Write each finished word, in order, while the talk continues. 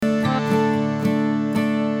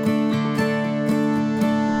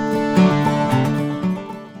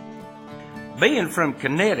Being from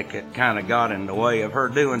Connecticut kind of got in the way of her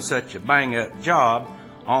doing such a bang-up job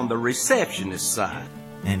on the receptionist side.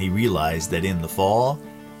 And he realized that in the fall,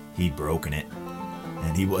 he'd broken it.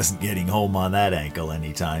 And he wasn't getting home on that ankle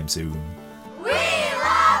anytime soon. We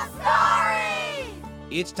love stories!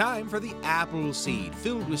 It's time for the Apple Seed,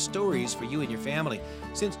 filled with stories for you and your family.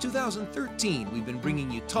 Since 2013, we've been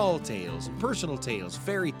bringing you tall tales, personal tales,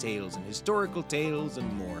 fairy tales, and historical tales,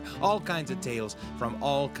 and more. All kinds of tales from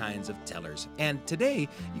all kinds of tellers. And today,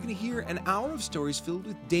 you're going to hear an hour of stories filled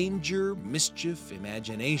with danger, mischief,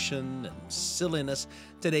 imagination, and silliness.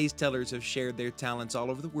 Today's tellers have shared their talents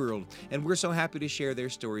all over the world, and we're so happy to share their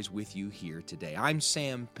stories with you here today. I'm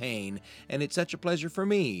Sam Payne, and it's such a pleasure for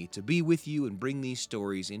me to be with you and bring these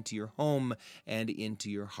stories into your home and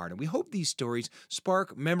into your heart. And we hope these stories spark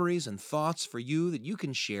memories and thoughts for you that you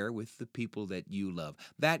can share with the people that you love.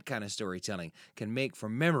 That kind of storytelling can make for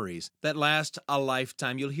memories that last a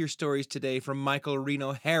lifetime. You'll hear stories today from Michael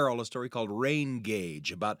Reno Harrell, a story called Rain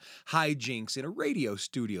Gauge, about hijinks in a radio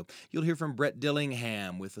studio. You'll hear from Brett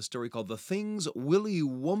Dillingham with a story called The Things Willy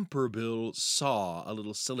Wumperbill Saw, a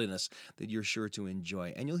little silliness that you're sure to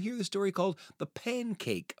enjoy. And you'll hear the story called The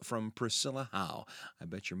Pancake from Priscilla Howe. I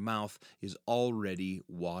bet your mouth is already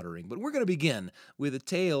watering. But we're going to begin with a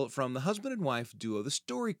tale from the husband and wife duo, the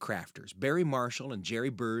Storycrafters, Barry Marshall and Jerry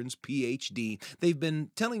Burns, Ph.D. They've been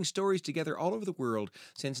telling stories together all over the world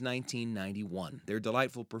since 1991. Their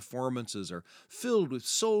delightful performances are filled with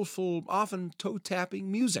soulful, often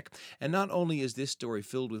toe-tapping music. And not only is this story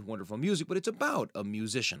filled with wonderful music, but it's about a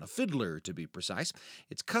musician, a fiddler to be precise.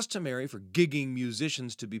 It's customary for gigging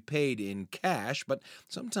musicians to be paid in cash, but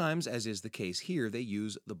sometimes, as is the case here, they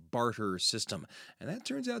use the barter system. And that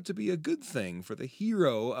turns out to be a good thing for the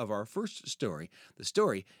hero of our first story. The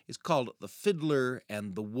story is called The Fiddler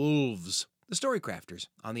and the Wolves. The Storycrafters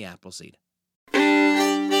on the Appleseed.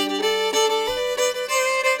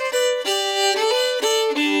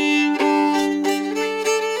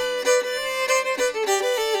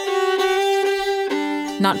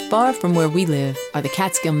 Not far from where we live are the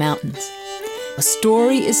Catskill Mountains. A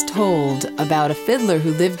story is told about a fiddler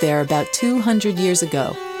who lived there about 200 years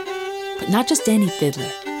ago. But not just any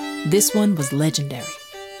fiddler. This one was legendary.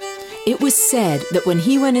 It was said that when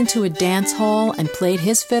he went into a dance hall and played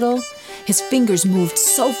his fiddle, his fingers moved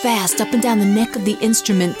so fast up and down the neck of the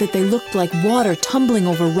instrument that they looked like water tumbling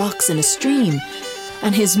over rocks in a stream.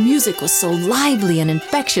 And his music was so lively and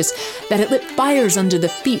infectious that it lit fires under the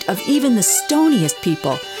feet of even the stoniest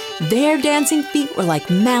people. Their dancing feet were like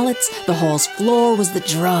mallets, the hall's floor was the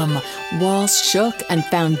drum. Walls shook and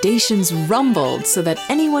foundations rumbled so that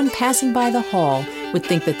anyone passing by the hall would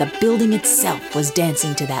think that the building itself was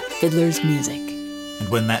dancing to that fiddler's music. And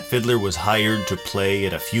when that fiddler was hired to play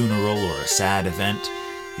at a funeral or a sad event,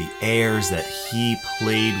 the airs that he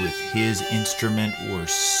played with his instrument were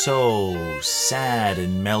so sad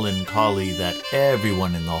and melancholy that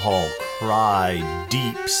everyone in the hall cried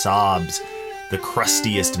deep sobs. The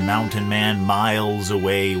crustiest mountain man miles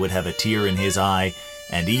away would have a tear in his eye,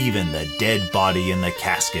 and even the dead body in the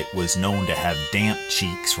casket was known to have damp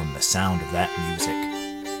cheeks from the sound of that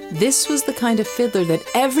music. This was the kind of fiddler that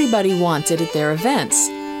everybody wanted at their events.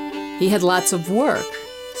 He had lots of work.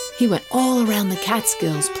 He went all around the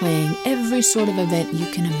Catskills playing every sort of event you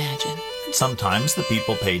can imagine. Sometimes the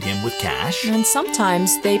people paid him with cash. And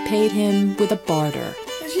sometimes they paid him with a barter.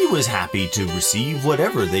 He was happy to receive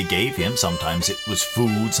whatever they gave him. Sometimes it was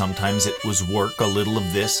food, sometimes it was work, a little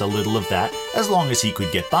of this, a little of that. As long as he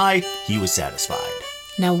could get by, he was satisfied.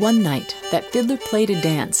 Now one night, that fiddler played a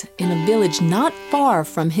dance in a village not far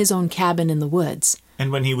from his own cabin in the woods.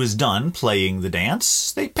 And when he was done playing the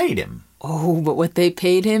dance, they paid him. Oh, but what they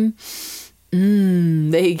paid him?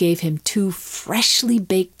 They gave him 2 freshly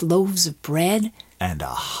baked loaves of bread. And a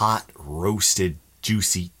hot, roasted,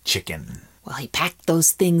 juicy chicken. Well, he packed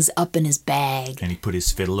those things up in his bag. And he put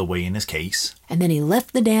his fiddle away in his case. And then he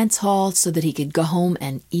left the dance hall so that he could go home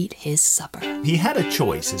and eat his supper. He had a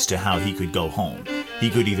choice as to how he could go home. He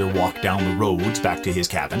could either walk down the roads back to his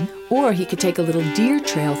cabin, or he could take a little deer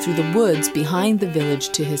trail through the woods behind the village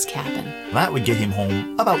to his cabin. That would get him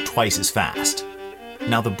home about twice as fast.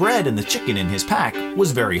 Now the bread and the chicken in his pack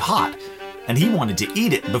was very hot, and he wanted to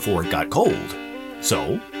eat it before it got cold.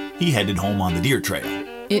 So he headed home on the deer trail.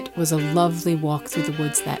 It was a lovely walk through the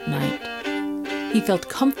woods that night. He felt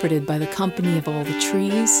comforted by the company of all the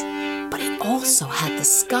trees, but he also had the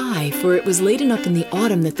sky, for it was late enough in the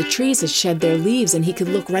autumn that the trees had shed their leaves and he could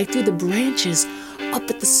look right through the branches up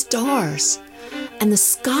at the stars. And the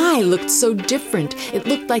sky looked so different. It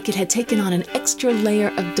looked like it had taken on an extra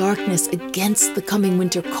layer of darkness against the coming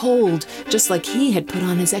winter cold, just like he had put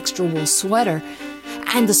on his extra wool sweater.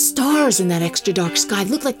 And the stars in that extra dark sky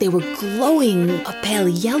looked like they were glowing a pale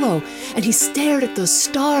yellow. And he stared at those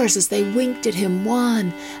stars as they winked at him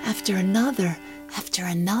one after another, after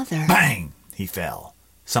another. Bang! He fell.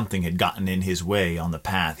 Something had gotten in his way on the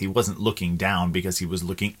path. He wasn't looking down because he was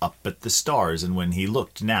looking up at the stars, and when he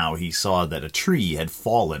looked now, he saw that a tree had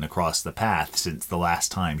fallen across the path since the last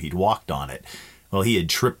time he'd walked on it. Well, he had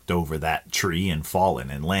tripped over that tree and fallen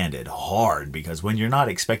and landed hard, because when you're not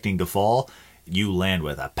expecting to fall, you land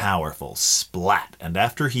with a powerful splat. And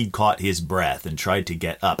after he'd caught his breath and tried to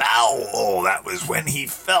get up, ow! Oh, that was when he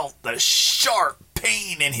felt the sharp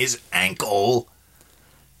pain in his ankle.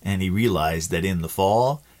 And he realized that in the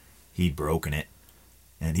fall, he'd broken it,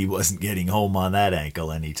 and he wasn't getting home on that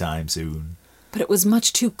ankle anytime soon. But it was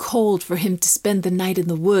much too cold for him to spend the night in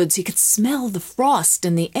the woods. He could smell the frost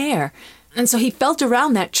in the air, and so he felt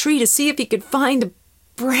around that tree to see if he could find a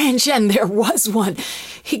branch, and there was one.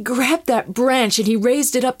 He grabbed that branch, and he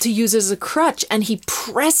raised it up to use as a crutch, and he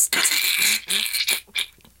pressed.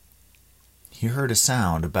 He heard a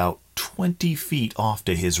sound about 20 feet off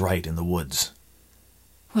to his right in the woods.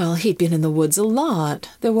 Well, he'd been in the woods a lot.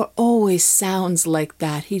 There were always sounds like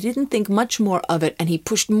that. He didn't think much more of it, and he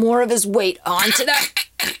pushed more of his weight onto that.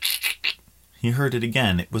 He heard it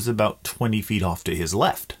again. It was about 20 feet off to his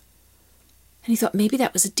left. And he thought maybe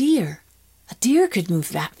that was a deer. A deer could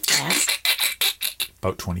move that fast.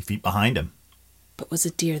 About 20 feet behind him. But was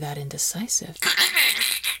a deer that indecisive?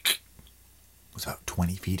 It was about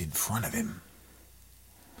 20 feet in front of him.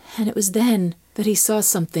 And it was then that he saw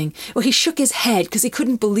something. Well, he shook his head because he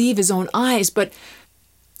couldn't believe his own eyes, but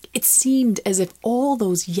it seemed as if all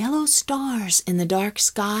those yellow stars in the dark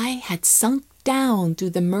sky had sunk down through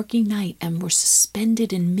the murky night and were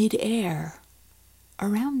suspended in mid-air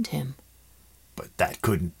around him. But that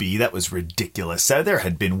couldn't be. That was ridiculous. There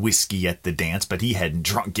had been whiskey at the dance, but he hadn't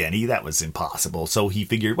drunk any. That was impossible. So he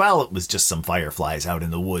figured, well, it was just some fireflies out in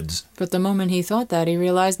the woods. But the moment he thought that, he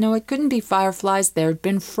realized, no, it couldn't be fireflies. There had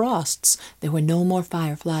been frosts. There were no more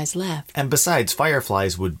fireflies left. And besides,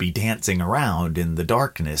 fireflies would be dancing around in the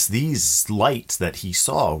darkness. These lights that he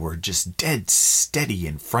saw were just dead steady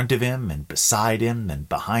in front of him and beside him and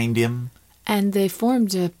behind him. And they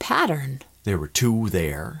formed a pattern. There were two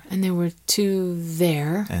there. And there were two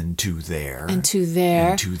there. And two there. And two there.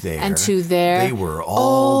 And two there. And two there. They were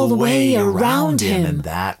all the way around him. him. And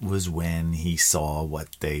that was when he saw what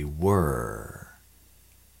they were.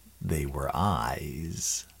 They were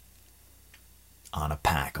eyes on a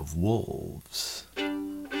pack of wolves.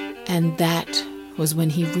 And that was when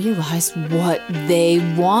he realized what they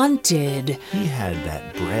wanted. He had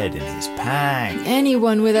that bread in his pack.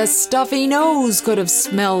 Anyone with a stuffy nose could have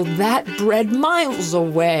smelled that bread miles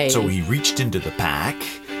away. So he reached into the pack.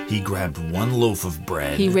 He grabbed one loaf of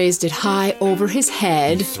bread. He raised it high over his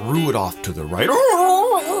head. He threw it off to the right.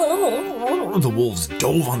 The wolves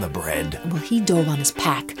dove on the bread. Well, he dove on his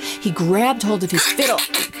pack. He grabbed hold of his fiddle.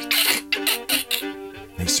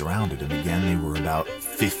 They surrounded him again. They were about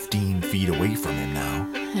 15 feet away from him now.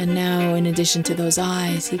 And now, in addition to those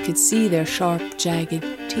eyes, he could see their sharp, jagged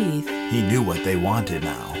teeth. He knew what they wanted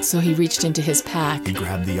now. So he reached into his pack. He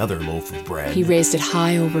grabbed the other loaf of bread. He raised it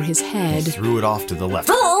high over his head. He threw it off to the left.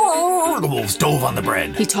 The wolves dove on the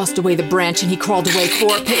bread. He tossed away the branch and he crawled away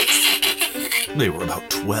 4 paces. They were about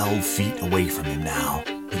 12 feet away from him now.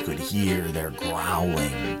 He could hear their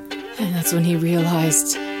growling. And that's when he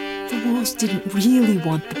realized the wolves didn't really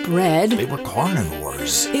want the bread. They were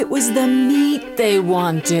carnivores. It was the meat they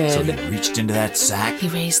wanted. So he reached into that sack. He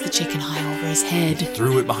raised the chicken high over his head. He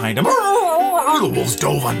threw it behind him. The wolves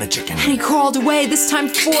dove on the chicken. And he crawled away, this time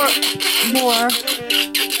 4 more.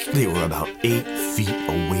 They were about 8 feet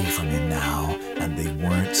away from him now, and they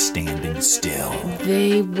weren't standing still.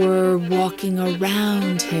 They were walking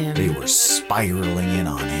around him. They were spiraling in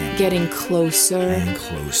on him. Getting closer. And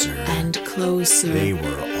closer. And closer. They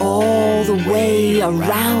were all the way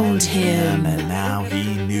around him. And now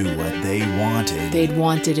he knew what they wanted. They'd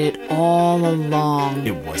wanted it all along.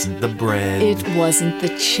 It wasn't the bread. It wasn't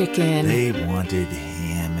the chicken. They wanted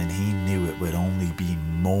him, and he knew it would only be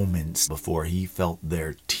moments before he felt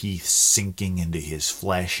their teeth sinking into his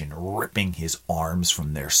flesh and ripping his arms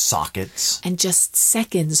from their sockets. And just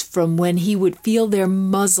seconds from when he would feel their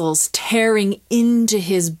muzzles tearing into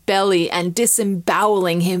his belly and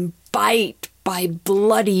disemboweling him bite by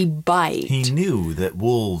bloody bite. He knew that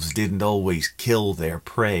wolves didn't always kill their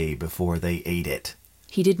prey before they ate it.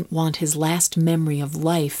 He didn't want his last memory of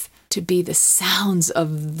life to be the sounds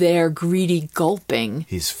of their greedy gulping.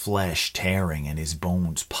 His flesh tearing and his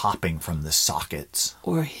bones popping from the sockets.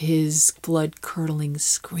 Or his blood-curdling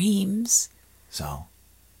screams. So,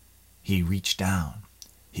 he reached down.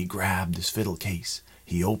 He grabbed his fiddle case.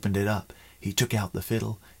 He opened it up. He took out the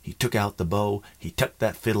fiddle. He took out the bow. He tucked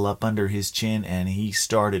that fiddle up under his chin, and he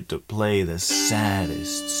started to play the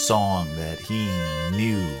saddest song that he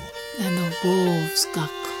knew. And the wolves got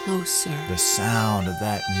closer. The sound of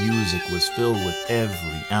that music was filled with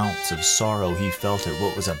every ounce of sorrow he felt at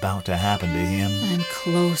what was about to happen to him. And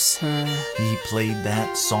closer. He played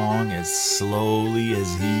that song as slowly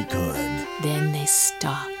as he could. Then they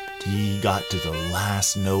stopped. He got to the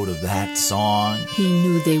last note of that song. He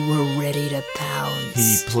knew they were ready to pounce.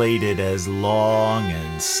 He played it as long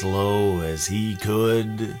and slow as he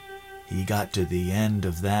could. He got to the end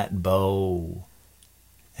of that bow,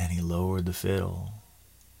 and he lowered the fiddle,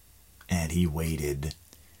 and he waited.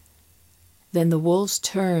 Then the wolves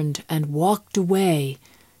turned and walked away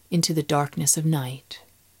into the darkness of night.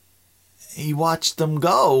 He watched them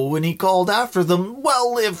go, and he called after them,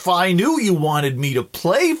 "Well, if I knew you wanted me to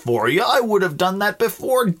play for you, I would have done that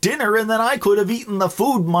before dinner, and then I could have eaten the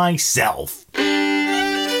food myself."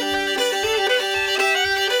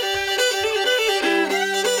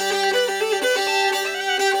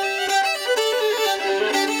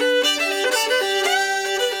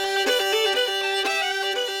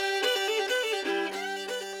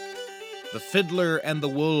 The Fiddler and the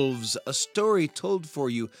Wolves, a story told for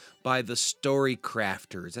you by the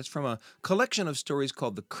Storycrafters. That's from a collection of stories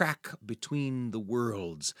called The Crack Between the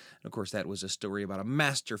Worlds. And of course, that was a story about a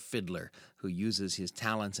master fiddler who uses his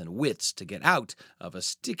talents and wits to get out of a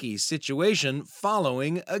sticky situation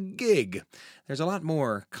following a gig. There's a lot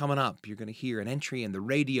more coming up. You're going to hear an entry in the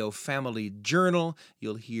Radio Family Journal.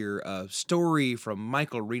 You'll hear a story from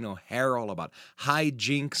Michael Reno Harrell about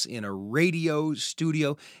hijinks in a radio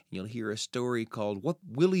studio. You'll hear a story called What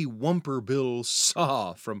Willy Wumperbill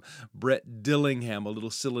Saw from Brett Dillingham, a little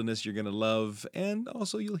silliness you're going to love. And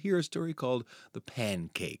also you'll hear a story called The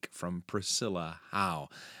Pancake from Priscilla Howe.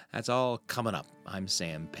 That's all coming up. I'm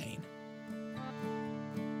Sam Payne.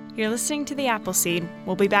 You're listening to The Appleseed.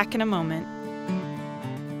 We'll be back in a moment.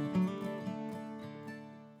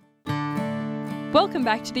 Welcome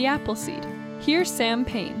back to The Appleseed. Here's Sam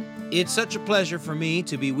Payne. It's such a pleasure for me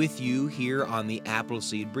to be with you here on the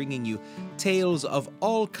Appleseed, bringing you tales of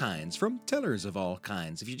all kinds from tellers of all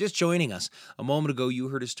kinds. If you're just joining us, a moment ago you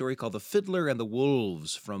heard a story called The Fiddler and the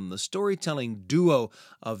Wolves from the storytelling duo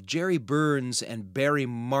of Jerry Burns and Barry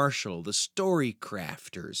Marshall, the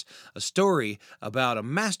Storycrafters, a story about a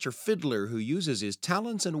master fiddler who uses his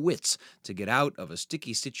talents and wits to get out of a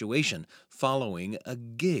sticky situation following a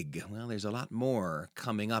gig. Well, there's a lot more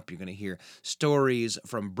coming up. You're going to hear stories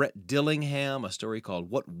from Brett Dillingham, a story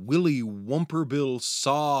called What Willy Wumperbill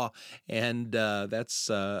Saw, and that's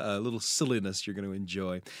a little silliness you're going to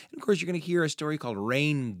enjoy. And of course, you're going to hear a story called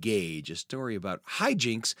Rain Gauge, a story about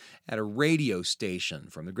hijinks at a radio station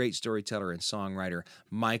from the great storyteller and songwriter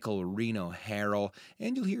Michael Reno Harrell.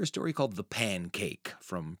 And you'll hear a story called The Pancake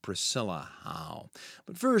from Priscilla Howe.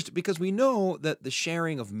 But first, because we know that the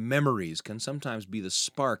sharing of memories can sometimes be the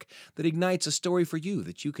spark that ignites a story for you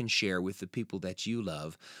that you can share with the people that you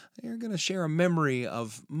love, you're going to share a memory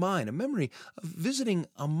of mine, a memory of visiting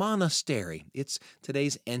a monastery. It's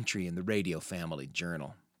today's entry in the Radio Family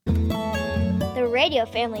Journal. The Radio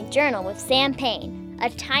Family Journal with Sam Payne. A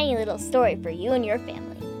tiny little story for you and your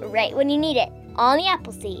family. Right when you need it. On the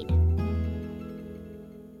Appleseed.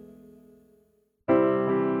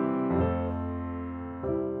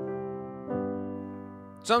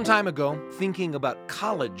 Some time ago, thinking about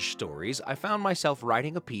college stories, I found myself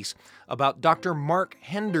writing a piece about Dr. Mark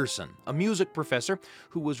Henderson, a music professor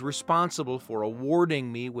who was responsible for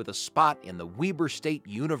awarding me with a spot in the Weber State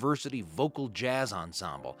University Vocal Jazz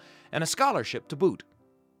Ensemble, and a scholarship to boot.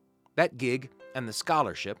 That gig and the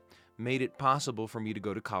scholarship made it possible for me to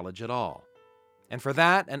go to college at all. And for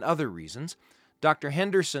that and other reasons, Dr.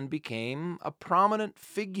 Henderson became a prominent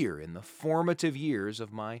figure in the formative years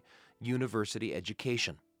of my university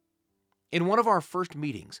education. In one of our first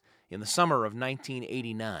meetings in the summer of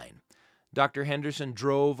 1989, Dr. Henderson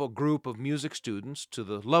drove a group of music students to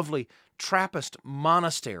the lovely Trappist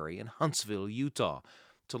Monastery in Huntsville, Utah,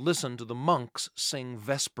 to listen to the monks sing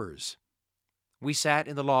Vespers. We sat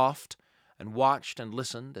in the loft and watched and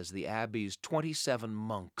listened as the abbey's 27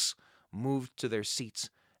 monks moved to their seats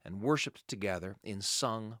and worshiped together in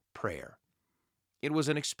sung prayer. It was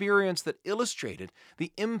an experience that illustrated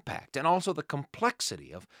the impact and also the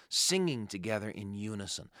complexity of singing together in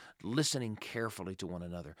unison, listening carefully to one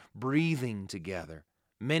another, breathing together.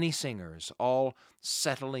 Many singers all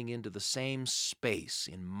settling into the same space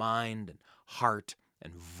in mind and heart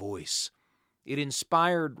and voice. It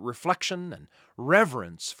inspired reflection and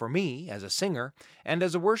reverence for me as a singer and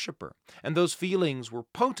as a worshiper, and those feelings were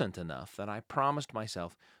potent enough that I promised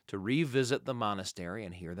myself to revisit the monastery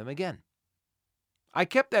and hear them again. I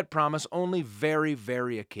kept that promise only very,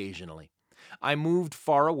 very occasionally. I moved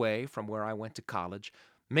far away from where I went to college,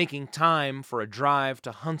 making time for a drive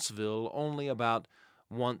to Huntsville only about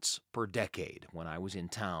once per decade when I was in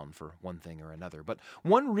town for one thing or another. But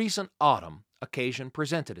one recent autumn occasion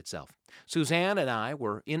presented itself. Suzanne and I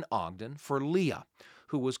were in Ogden for Leah,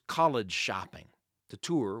 who was college shopping to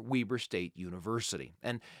tour Weber State University.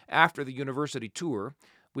 And after the university tour,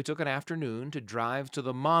 we took an afternoon to drive to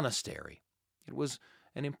the monastery. It was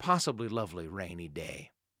an impossibly lovely rainy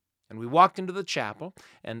day. And we walked into the chapel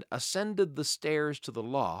and ascended the stairs to the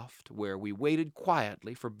loft where we waited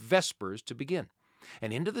quietly for vespers to begin.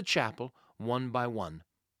 And into the chapel, one by one,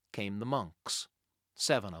 came the monks,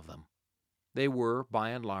 7 of them. They were,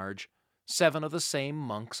 by and large, 7 of the same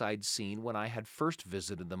monks I'd seen when I had first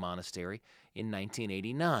visited the monastery in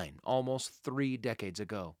 1989, almost 3 decades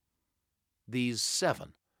ago. These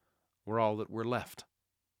 7 were all that were left.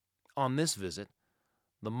 On this visit,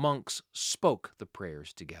 the monks spoke the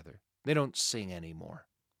prayers together. They don't sing anymore.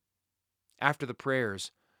 After the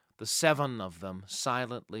prayers, the 7 of them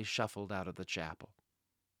silently shuffled out of the chapel.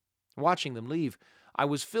 Watching them leave, I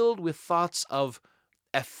was filled with thoughts of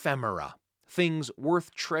ephemera, things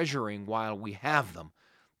worth treasuring while we have them,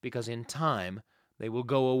 because in time they will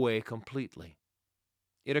go away completely.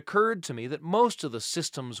 It occurred to me that most of the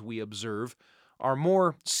systems we observe are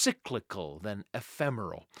more cyclical than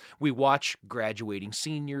ephemeral. We watch graduating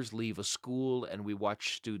seniors leave a school, and we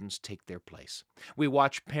watch students take their place. We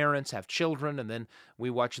watch parents have children, and then we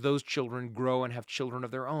watch those children grow and have children of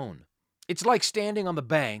their own. It's like standing on the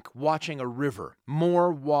bank watching a river,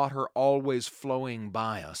 more water always flowing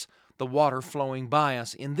by us. The water flowing by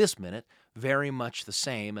us in this minute very much the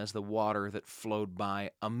same as the water that flowed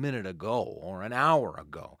by a minute ago or an hour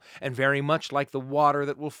ago, and very much like the water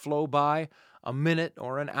that will flow by a minute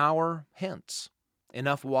or an hour hence.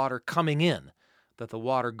 Enough water coming in that the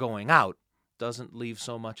water going out doesn't leave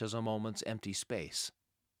so much as a moment's empty space.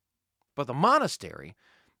 But the monastery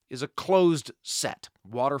is a closed set,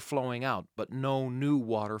 water flowing out, but no new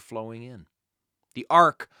water flowing in. The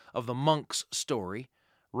arc of the monk's story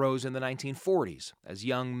rose in the 1940s as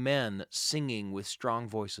young men singing with strong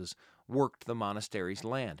voices worked the monastery's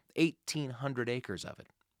land, 1,800 acres of it,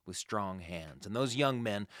 with strong hands. And those young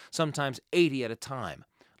men, sometimes 80 at a time,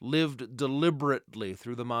 lived deliberately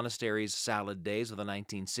through the monastery's salad days of the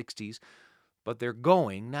 1960s, but they're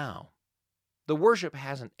going now. The worship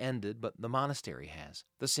hasn't ended, but the monastery has.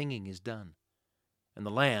 The singing is done, and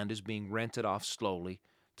the land is being rented off slowly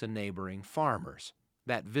to neighboring farmers.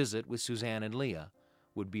 That visit with Suzanne and Leah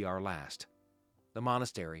would be our last. The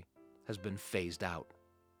monastery has been phased out.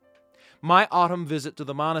 My autumn visit to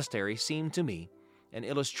the monastery seemed to me an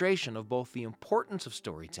illustration of both the importance of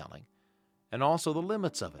storytelling and also the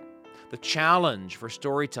limits of it. The challenge for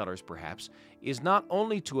storytellers, perhaps, is not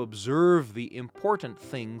only to observe the important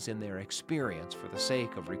things in their experience for the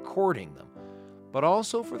sake of recording them, but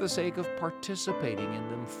also for the sake of participating in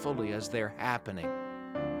them fully as they're happening.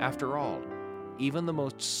 After all, even the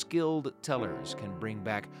most skilled tellers can bring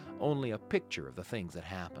back only a picture of the things that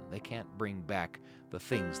happen. They can't bring back the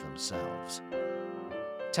things themselves.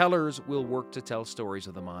 Tellers will work to tell stories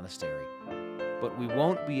of the monastery, but we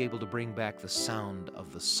won't be able to bring back the sound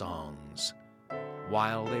of the songs.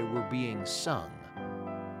 While they were being sung,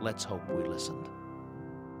 let's hope we listened.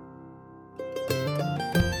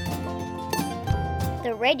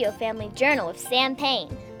 The Radio Family Journal with Sam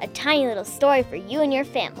Payne. A tiny little story for you and your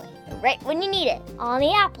family. Right when you need it, on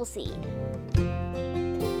the Appleseed.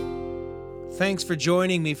 Thanks for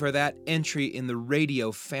joining me for that entry in the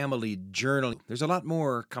Radio Family Journal. There's a lot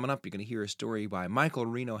more coming up. You're going to hear a story by Michael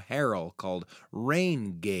Reno Harrell called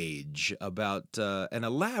Rain Gauge about an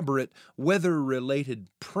elaborate weather-related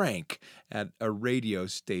prank at a radio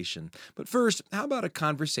station. But first, how about a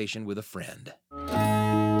conversation with a friend?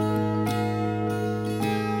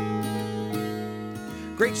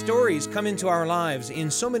 Great stories come into our lives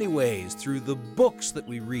in so many ways, through the books that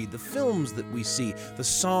we read, the films that we see, the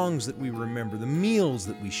songs that we remember, the meals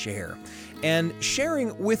that we share. And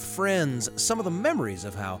sharing with friends some of the memories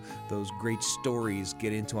of how those great stories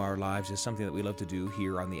get into our lives is something that we love to do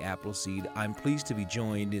here on the Appleseed. I'm pleased to be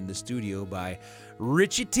joined in the studio by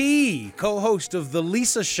Richie T., co-host of The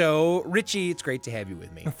Lisa Show. Richie, it's great to have you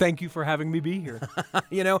with me. Thank you for having me be here.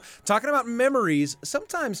 You know, talking about memories,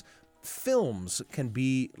 sometimes films can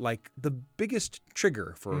be like the biggest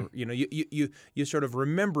trigger for you sort of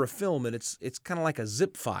remember a film, and it's kind of like a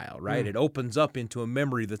zip file, right? It opens up into a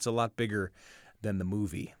memory that's a lot bigger than the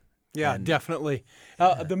movie. Yeah, definitely.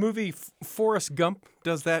 The movie Forrest Gump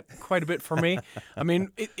does that quite a bit for me. I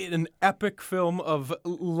mean, an epic film of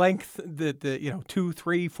length that 2,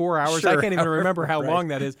 3, 4 hours. Sure. I can't even remember how Right. long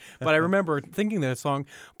that is, but I remember thinking that it's long.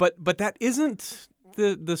 But that isn't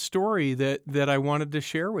the story that I wanted to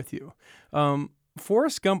share with you.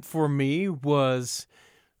 Forrest Gump for me was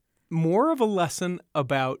more of a lesson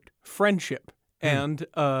about friendship. And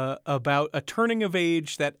about a turning of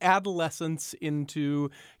age, that adolescence into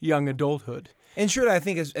young adulthood. And sure, I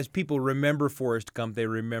think as people remember Forrest Gump, they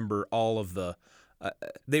remember all of the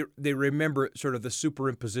they remember sort of the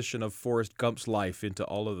superimposition of Forrest Gump's life into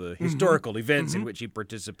all of the historical events in which he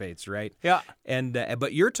participates, right? Yeah. And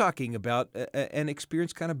but you're talking about an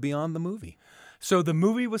experience kind of beyond the movie. So the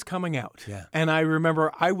movie was coming out, and I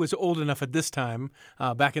remember I was old enough at this time,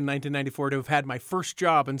 back in 1994, to have had my first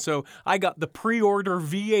job, and so I got the pre-order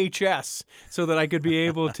VHS so that I could be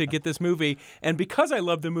able to get this movie. And because I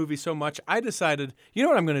loved the movie so much, I decided, you know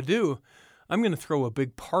what I'm going to do? I'm going to throw a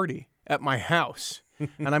big party at my house,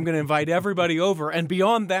 and I'm going to invite everybody over. And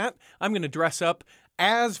beyond that, I'm going to dress up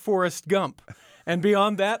as Forrest Gump. And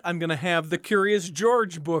beyond that, I'm going to have the Curious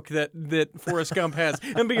George book that Forrest Gump has.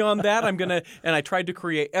 And beyond that, and I tried to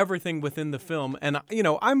create everything within the film. And,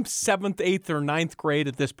 I'm 7th, 8th, or 9th grade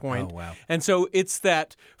at this point. Oh, wow. And so it's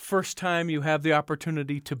that first time you have the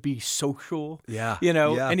opportunity to be social. Yeah.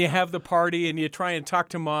 And you have the party and you try and talk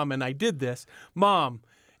to Mom. And I did this. Mom,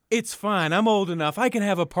 it's fine. I'm old enough. I can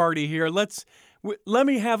have a party here. Let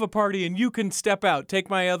me have a party and you can step out. Take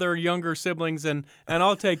my other younger siblings and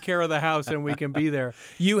I'll take care of the house and we can be there.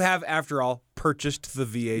 You have, after all, purchased the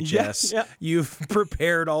VHS. Yeah. You've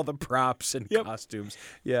prepared all the props and costumes.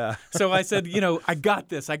 Yeah. So I said, I got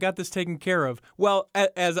this. I got this taken care of. Well,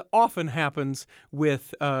 as often happens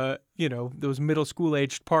with, those middle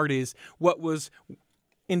school-aged parties, what was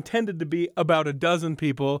intended to be about a dozen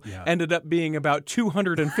people ended up being about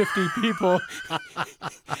 250 people.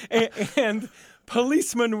 and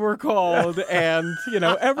policemen were called, and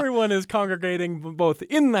everyone is congregating both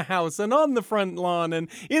in the house and on the front lawn and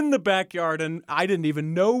in the backyard, and I didn't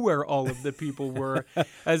even know where all of the people were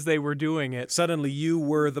as they were doing it. Suddenly you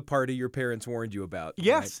were the party your parents warned you about.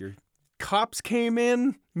 Yes. Right? Cops came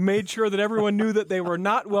in, made sure that everyone knew that they were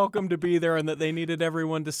not welcome to be there and that they needed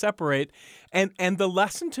everyone to separate. And the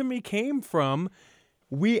lesson to me came from,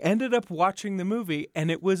 we ended up watching the movie,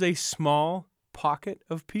 and it was a small pocket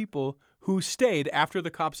of people who stayed after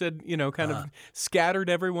the cops had, kind of scattered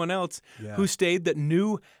everyone else, who stayed, that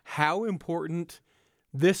knew how important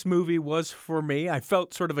this movie was for me. I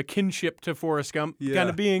felt sort of a kinship to Forrest Gump, kind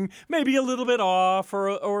of being maybe a little bit off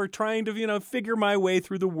or trying to, figure my way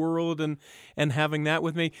through the world and having that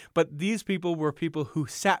with me. But these people were people who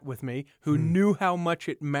sat with me, who knew how much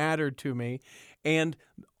it mattered to me. And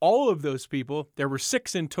all of those people, there were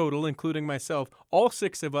 6 in total, including myself, all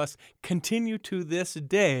 6 of us continue to this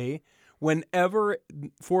day. Whenever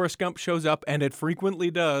Forrest Gump shows up, and it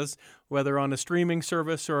frequently does, whether on a streaming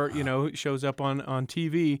service or, shows up on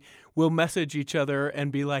TV, we'll message each other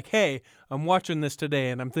and be like, hey, I'm watching this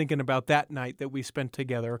today, and I'm thinking about that night that we spent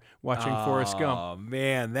together watching Forrest Gump. Oh,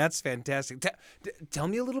 man, that's fantastic. Tell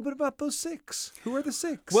me a little bit about those 6. Who are the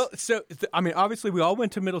 6? Well, obviously we all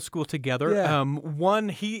went to middle school together. Yeah. One,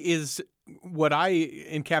 he is what I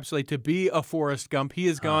encapsulate to be a Forrest Gump. He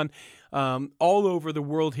has gone all over the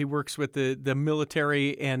world. He works with the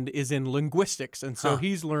military and is in linguistics. And so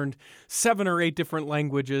he's learned 7 or 8 different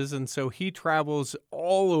languages. And so he travels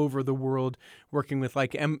all over the world working with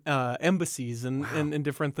like embassies and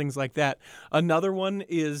different things like that. Another one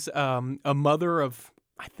is a mother of,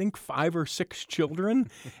 I think, 5 or 6 children.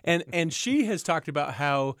 and she has talked about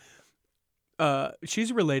how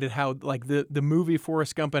she's related how like the movie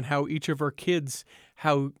Forrest Gump and how each of her kids,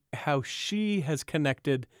 how she has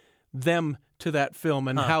connected them to that film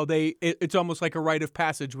and how it's almost like a rite of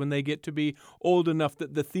passage when they get to be old enough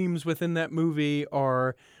that the themes within that movie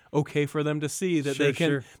are okay for them to see, that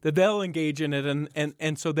that they'll engage in it,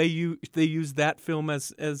 and so they use that film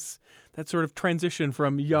as that sort of transition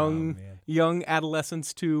from young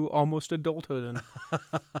adolescence to almost adulthood, and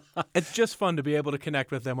it's just fun to be able to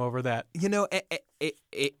connect with them over that.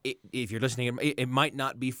 If you're listening, it might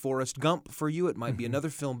not be Forrest Gump for you. It might be another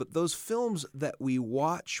film, but those films that we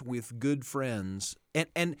watch with good friends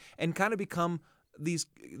and kind of become these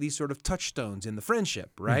sort of touchstones in the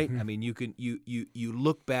friendship, right? I mean, you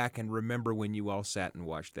look back and remember when you all sat and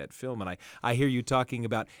watched that film, and I hear you talking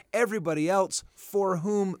about everybody else for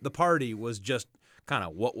whom the party was just kind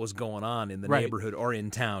of what was going on in the Right. neighborhood or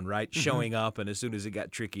in town, right? Showing up, and as soon as it got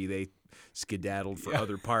tricky, they skedaddled for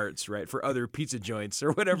other parts, right? For other pizza joints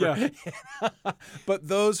or whatever. But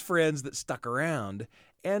those friends that stuck around,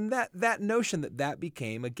 and that notion that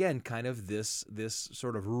became, again, kind of this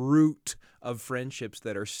sort of root of friendships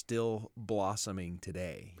that are still blossoming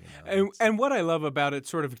today. And what I love about it,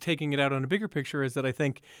 sort of taking it out on a bigger picture, is that I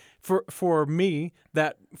think for me,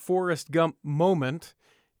 that Forrest Gump moment,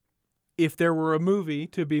 if there were a movie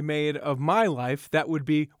to be made of my life, that would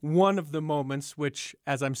be one of the moments which,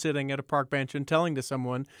 as I'm sitting at a park bench and telling to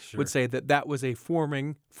someone, would say that was a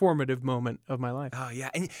formative moment of my life. Oh,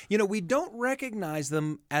 yeah. And, we don't recognize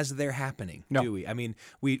them as they're happening, do we? I mean,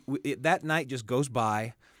 that night just goes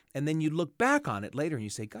by, and then you look back on it later and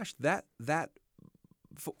you say, gosh, that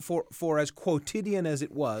for as quotidian as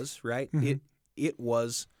it was, right, it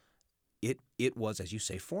was, as you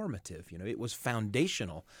say, formative. It was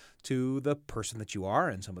foundational to the person that you are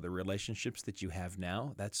and some of the relationships that you have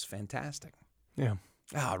now. That's fantastic. Yeah.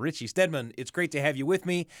 Richie Steadman, it's great to have you with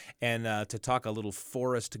me and to talk a little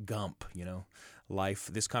Forrest Gump, life.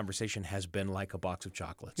 This conversation has been like a box of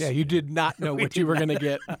chocolates. Yeah, you did not know what you were going to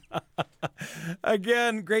get.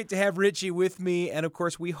 Again, great to have Richie with me. And, of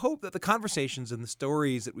course, we hope that the conversations and the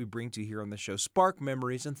stories that we bring to you here on the show spark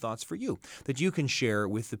memories and thoughts for you that you can share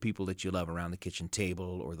with the people that you love around the kitchen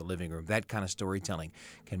table or the living room. That kind of storytelling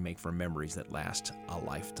can make for memories that last a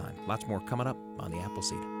lifetime. Lots more coming up on the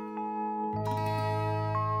Appleseed.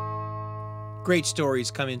 Great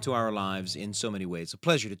stories come into our lives in so many ways. A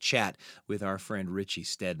pleasure to chat with our friend Richie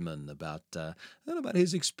Steadman about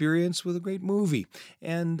his experience with a great movie.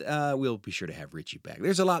 And we'll be sure to have Richie back.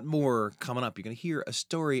 There's a lot more coming up. You're going to hear a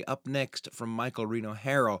story up next from Michael Reno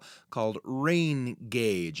Harrell called Rain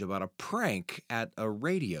Gauge, about a prank at a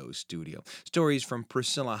radio studio. Stories from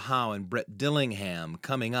Priscilla Howe and Brett Dillingham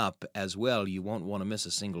coming up as well. You won't want to miss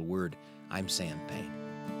a single word. I'm Sam Payne.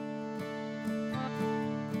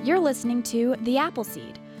 You're listening to The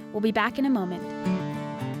Appleseed. We'll be back in a moment.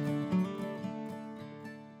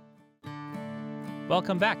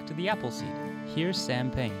 Welcome back to The Appleseed. Here's Sam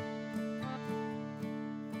Payne.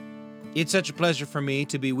 It's such a pleasure for me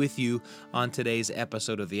to be with you on today's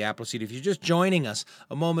episode of The Appleseed. If you're just joining us,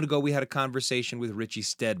 a moment ago we had a conversation with Richie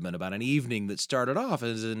Steadman about an evening that started off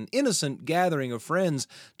as an innocent gathering of friends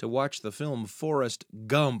to watch the film Forrest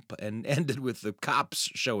Gump and ended with the cops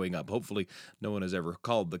showing up. Hopefully no one has ever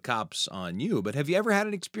called the cops on you. But have you ever had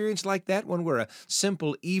an experience like that, one where a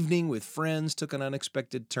simple evening with friends took an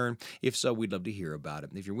unexpected turn? If so, we'd love to hear about it.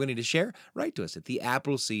 If you're willing to share, write to us at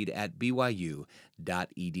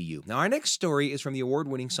theappleseed@byu.edu. Now, our next story is from the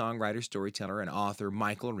award-winning songwriter, storyteller, and author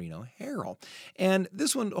Michael Reno Harrell. And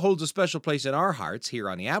this one holds a special place in our hearts here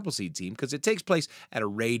on the Appleseed team because it takes place at a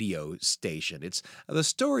radio station. It's the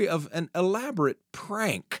story of an elaborate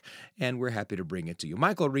prank, and we're happy to bring it to you.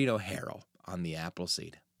 Michael Reno Harrell on the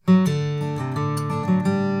Appleseed. A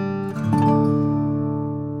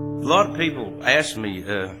lot of people ask me,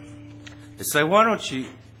 they say, why don't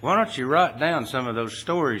you write down some of those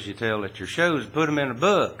stories you tell at your shows and put them in a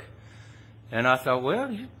book? And I thought,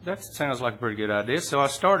 well, that sounds like a pretty good idea. So I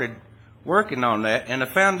started working on that, and I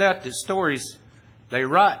found out that stories, they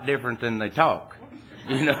write different than they talk,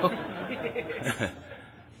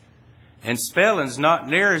 And spelling's not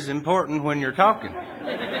near as important when you're talking.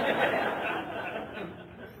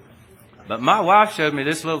 But my wife showed me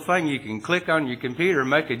this little thing you can click on your computer and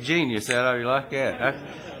make a genius out of you like that.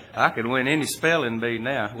 I could win any spelling bee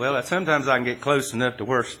now. Well, sometimes I can get close enough to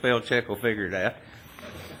where spell check will figure it out.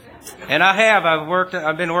 And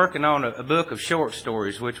I've been working on a book of short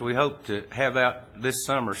stories, which we hope to have out this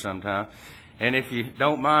summer sometime. And if you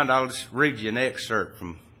don't mind, I'll just read you an excerpt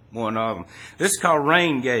from one of them. This is called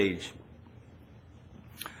Rain Gauge.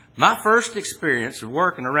 My first experience of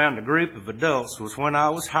working around a group of adults was when I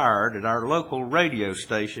was hired at our local radio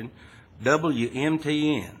station,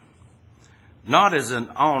 WMTN. Not as an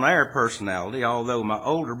on-air personality, although my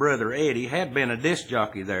older brother Eddie had been a disc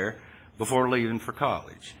jockey there before leaving for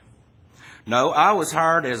college. No, I was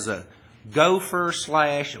hired as a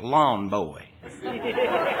gopher/lawn boy.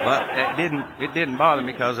 But it didn't bother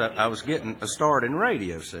me because I was getting a start in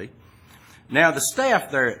radio, see. Now, the staff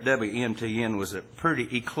there at WMTN was a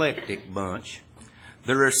pretty eclectic bunch.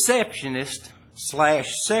 The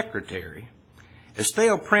receptionist/secretary,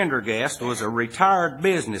 Estelle Prendergast, was a retired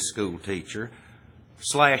business school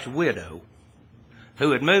teacher/widow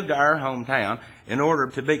who had moved to our hometown in order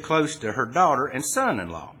to be close to her daughter and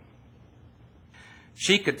son-in-law.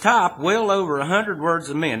 She could type well over 100 words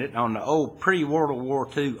a minute on the old pre-World War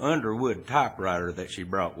II Underwood typewriter that she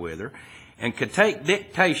brought with her, and could take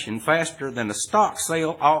dictation faster than a stock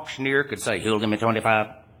sale auctioneer could say, "He'll give me 25."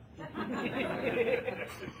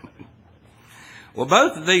 Well,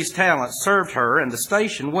 both of these talents served her and the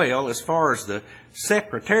station well as far as the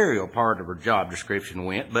secretarial part of her job description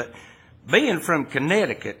went, but being from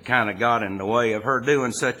Connecticut kind of got in the way of her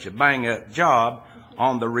doing such a bang-up job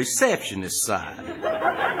on the receptionist side.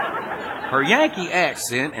 Her Yankee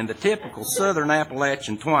accent and the typical Southern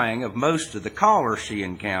Appalachian twang of most of the callers she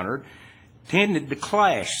encountered tended to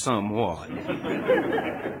clash somewhat.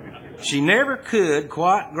 She never could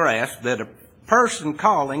quite grasp that a person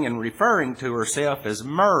calling and referring to herself as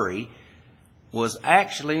Murray was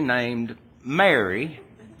actually named Mary.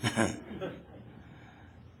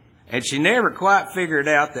 And she never quite figured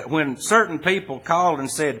out that when certain people called and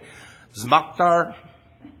said, "Zmaktar,"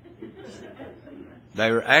 they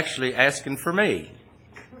were actually asking for me.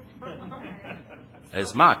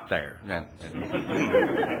 As Mike there.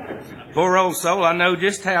 Poor old soul, I know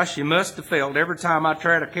just how she must have felt every time I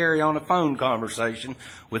tried to carry on a phone conversation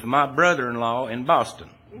with my brother-in-law in Boston.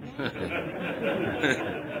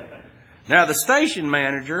 Now, the station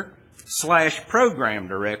manager / program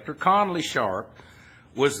director, Conley Sharp,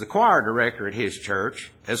 was the choir director at his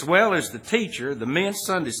church, as well as the teacher of the men's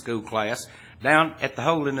Sunday school class down at the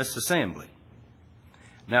Holiness Assembly.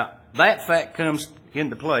 Now, that fact comes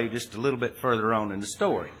into play just a little bit further on in the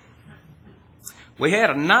story. We had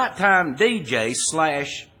a nighttime DJ /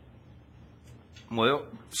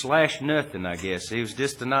 nothing, I guess. He was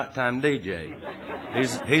just a nighttime DJ.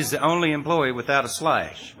 He's the only employee without a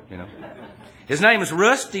slash, you know. His name is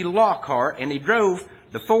Rusty Lockhart, and he drove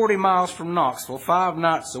the 40 miles from Knoxville 5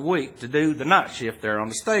 nights a week to do the night shift there on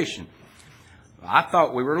the station. I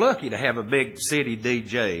thought we were lucky to have a big city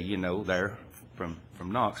DJ, you know, there from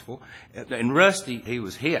Knoxville. And Rusty, he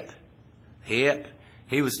was hip.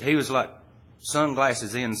 He was like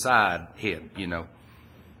sunglasses inside hip, you know.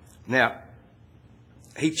 Now,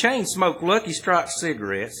 he chain smoked Lucky Strike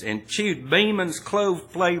cigarettes and chewed Beeman's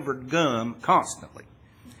clove-flavored gum constantly.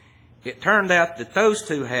 It turned out that those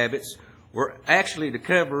two habits were actually to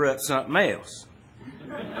cover up something else.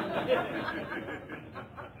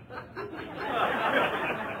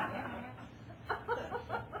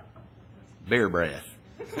 Beer breath.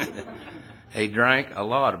 He drank a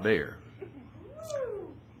lot of beer.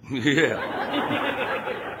 Yeah.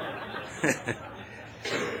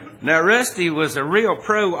 Now, Rusty was a real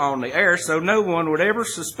pro on the air, so no one would ever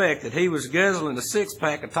suspect that he was guzzling a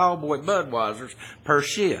 6-pack of tall boy Budweisers per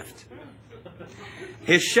shift.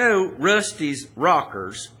 His show, Rusty's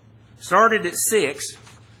Rockers, started at 6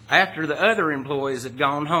 after the other employees had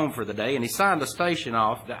gone home for the day, and he signed the station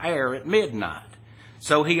off to air at midnight.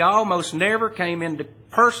 So he almost never came into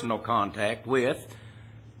personal contact with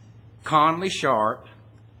Conley Sharp,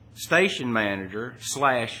 station manager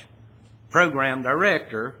 / program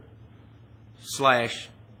director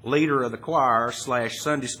 / leader of the choir /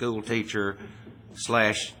 Sunday school teacher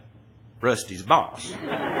 / Rusty's boss.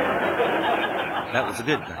 That was a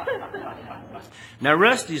good thing. Now,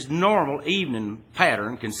 Rusty's normal evening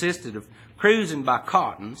pattern consisted of cruising by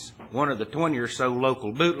Cotton's, one of the 20 or so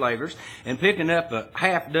local bootleggers, and picking up a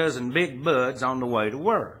half dozen big buds on the way to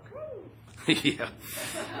work. Yeah.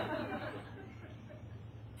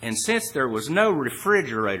 And since there was no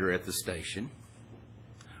refrigerator at the station,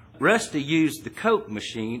 Rusty used the Coke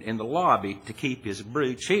machine in the lobby to keep his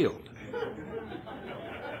brew chilled.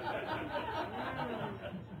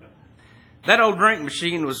 That old drink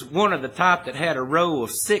machine was one of the type that had a row of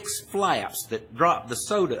 6 flaps that dropped the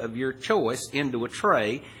soda of your choice into a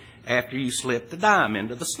tray after you slipped the dime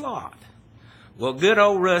into the slot. Well, good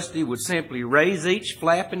old Rusty would simply raise each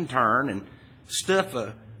flap in turn and stuff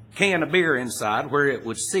a can of beer inside where it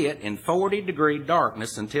would sit in 40-degree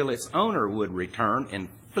darkness until its owner would return and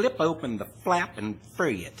flip open the flap and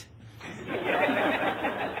free it.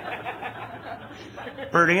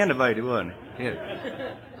 Pretty innovative, wasn't it?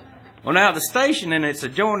 Yeah. Well, now, the station and its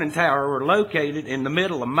adjoining tower were located in the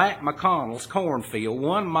middle of Mac McConnell's cornfield,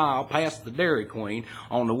 1 mile past the Dairy Queen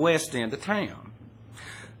on the west end of town.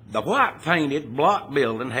 The white-painted block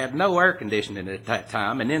building had no air conditioning at that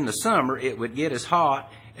time, and in the summer it would get as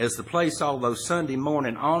hot as the place all those Sunday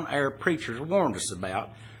morning on-air preachers warned us about,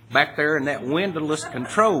 back there in that windowless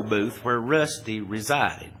control booth where Rusty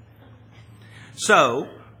resided. So,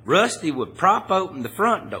 Rusty would prop open the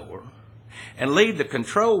front door and leave the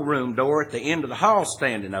control room door at the end of the hall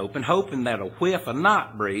standing open, hoping that a whiff of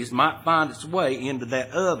night breeze might find its way into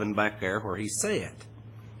that oven back there where he sat.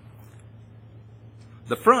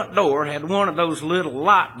 The front door had one of those little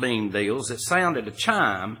light beam deals that sounded a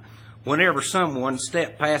chime whenever someone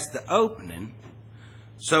stepped past the opening,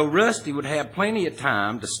 so Rusty would have plenty of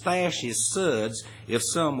time to stash his suds if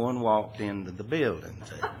someone walked into the building.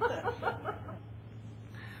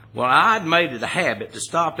 Well, I'd made it a habit to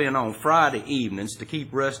stop in on Friday evenings to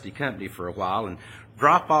keep Rusty company for a while and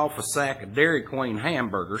drop off a sack of Dairy Queen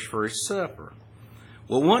hamburgers for his supper.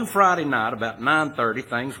 Well, one Friday night, about 9:30,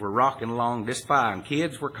 things were rocking along just fine.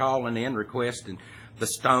 Kids were calling in requesting the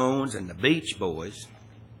Stones and the Beach Boys,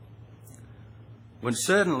 when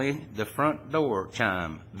suddenly the front door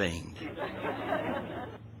chime binged.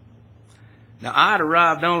 Now, I'd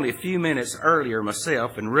arrived only a few minutes earlier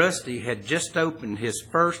myself, and Rusty had just opened his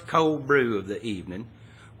first cold brew of the evening,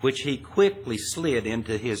 which he quickly slid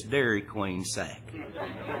into his Dairy Queen sack.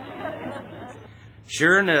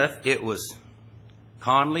 Sure enough, it was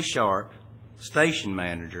Conley Sharp, station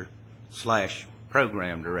manager /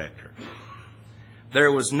 program director.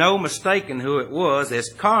 There was no mistaking who it was,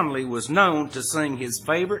 as Conley was known to sing his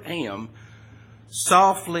favorite hymn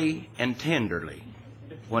softly and tenderly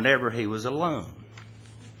whenever he was alone.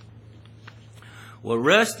 Well,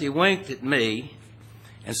 Rusty winked at me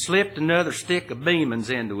and slipped another stick of Beeman's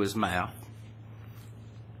into his mouth,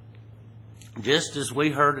 just as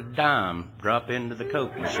we heard a dime drop into the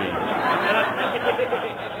Coke machine.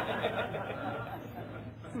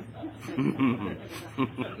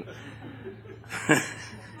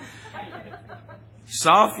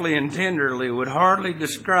 Softly and tenderly would hardly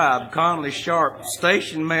describe Conley Sharp,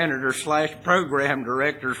 station manager / program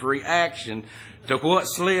director's reaction to what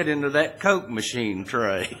slid into that Coke machine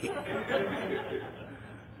tray.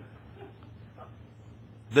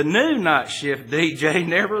 The new night shift DJ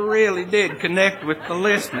never really did connect with the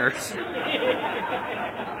listeners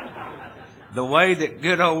the way that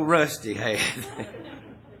good old Rusty had.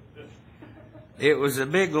 It was a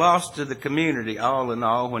big loss to the community, all in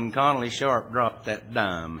all, when Conley Sharp dropped that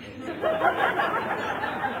dime.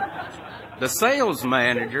 The sales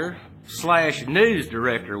manager / news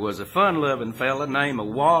director was a fun-loving fella named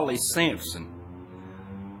Wally Simpson.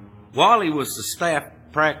 Wally was the staff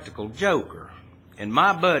practical joker, and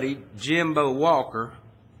my buddy Jimbo Walker,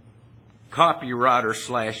 copywriter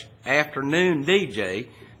 / afternoon DJ,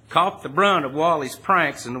 caught the brunt of Wally's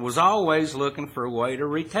pranks and was always looking for a way to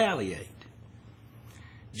retaliate.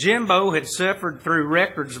 Jimbo had suffered through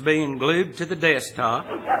records being glued to the desktop,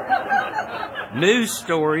 news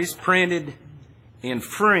stories printed in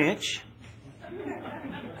French,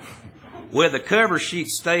 with a cover sheet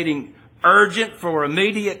stating urgent for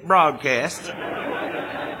immediate broadcast,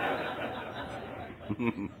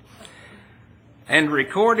 and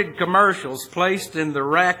recorded commercials placed in the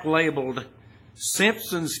rack labeled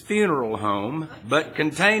Simpson's Funeral Home, but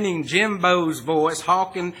containing Jimbo's voice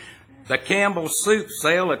hawking the Campbell's soup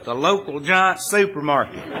sale at the local giant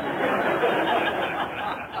supermarket.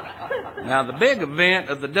 Now, the big event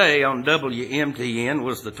of the day on WMTN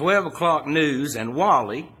was the 12 o'clock news, and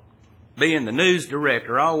Wally, being the news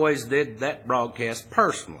director, always did that broadcast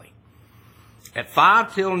personally. At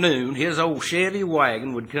 5 till noon, his old Chevy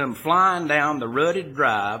wagon would come flying down the rutted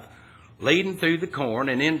drive leading through the corn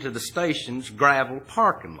and into the station's gravel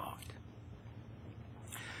parking lot.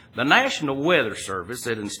 The National Weather Service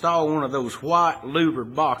had installed one of those white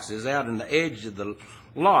louvered boxes out in the edge of the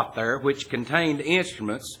lot there, which contained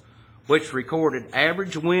instruments which recorded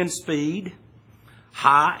average wind speed,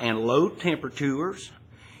 high and low temperatures,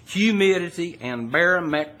 humidity, and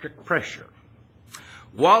barometric pressure.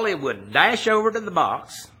 Wally would dash over to the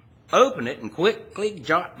box, open it, and quickly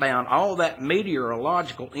jot down all that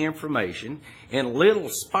meteorological information in a little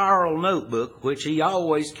spiral notebook, which he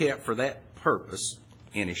always kept for that purpose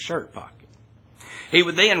in his shirt pocket. He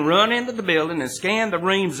would then run into the building and scan the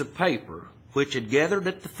reams of paper which had gathered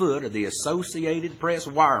at the foot of the Associated Press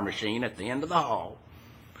wire machine at the end of the hall,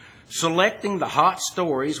 selecting the hot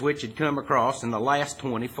stories which had come across in the last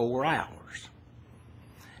 24 hours.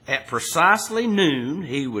 At precisely noon,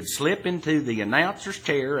 he would slip into the announcer's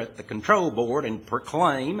chair at the control board and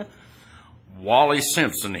proclaim, "Wally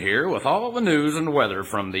Simpson here with all the news and weather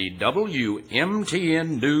from the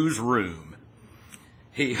WMTN newsroom."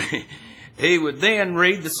 He would then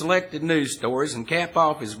read the selected news stories and cap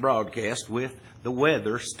off his broadcast with the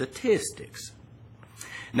weather statistics.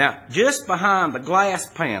 Now, just behind the glass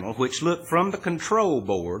panel which looked from the control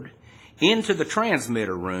board into the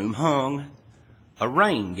transmitter room hung a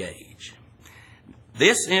rain gauge.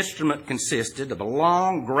 This instrument consisted of a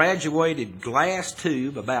long graduated glass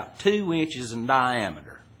tube about 2 inches in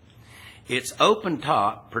diameter. Its open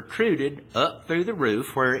top protruded up through the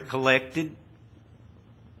roof where it collected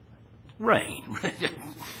rain.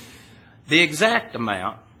 The exact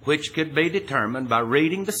amount, which could be determined by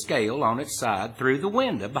reading the scale on its side through the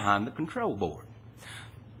window behind the control board.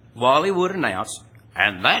 Wally would announce,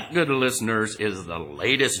 And that, good listeners, is the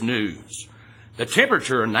latest news. The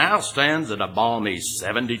temperature now stands at a balmy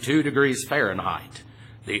 72 degrees Fahrenheit.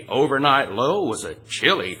 The overnight low was a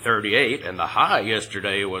chilly 38, and the high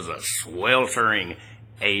yesterday was a sweltering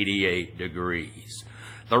 88 degrees.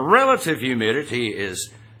 The relative humidity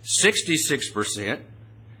is 66%,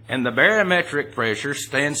 and the barometric pressure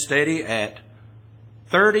stands steady at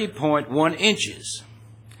 30.1 inches.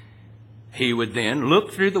 He would then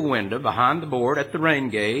look through the window behind the board at the rain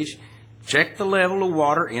gauge, check the level of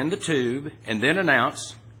water in the tube, and then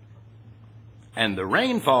announce, and the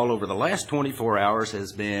rainfall over the last 24 hours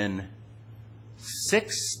has been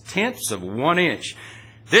 0.6 of 1 inch.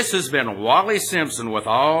 This has been Wally Simpson with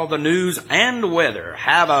all the news and weather.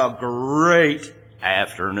 Have a great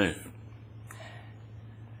afternoon.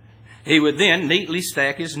 He would then neatly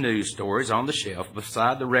stack his news stories on the shelf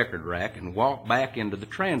beside the record rack and walk back into the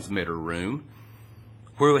transmitter room,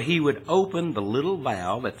 where he would open the little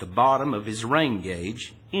valve at the bottom of his rain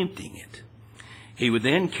gauge, emptying it. He would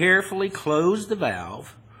then carefully close the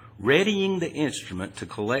valve, readying the instrument to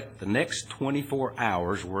collect the next 24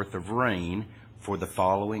 hours worth of rain for the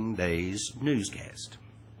following day's newscast.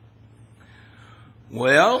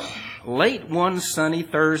 Well, late one sunny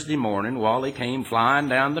Thursday morning, Wally came flying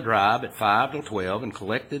down the drive at 5 till 12 and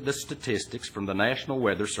collected the statistics from the National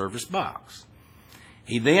Weather Service box.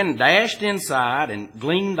 He then dashed inside and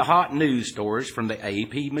gleaned the hot news stories from the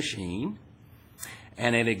AP machine.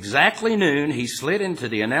 And at exactly noon, he slid into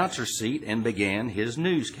the announcer's seat and began his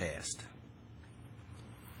newscast.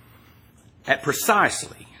 At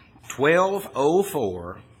precisely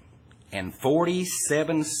 12:04 and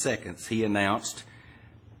 47 seconds, he announced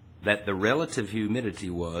that the relative humidity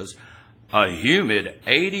was a humid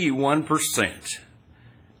 81%,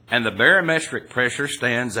 and the barometric pressure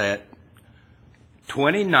stands at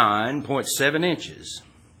 29.7 inches.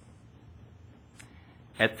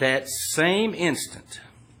 At that same instant,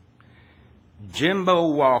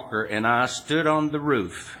 Jimbo Walker and I stood on the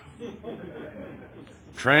roof,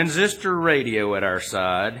 transistor radio at our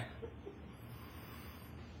side,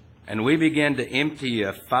 and we began to empty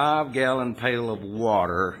a 5-gallon pail of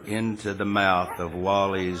water into the mouth of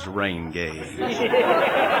Wally's rain gauge.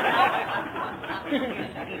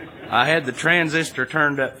 I had the transistor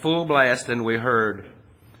turned up full blast, and we heard,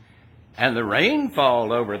 and the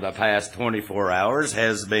rainfall over the past 24 hours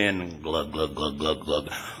has been glug, glug, glug, glug, glug.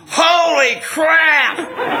 Holy crap!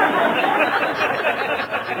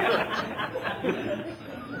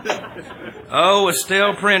 Oh,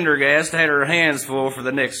 Estelle Prendergast had her hands full for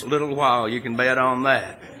the next little while, you can bet on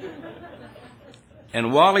that.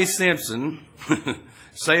 And Wally Simpson,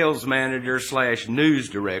 sales manager / news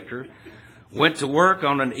director, went to work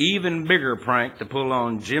on an even bigger prank to pull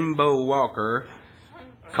on Jimbo Walker,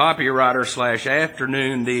 copywriter /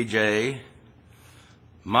 afternoon DJ,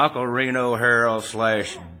 Michael Reno Harrell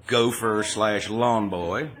 / gopher / lawn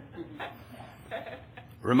boy.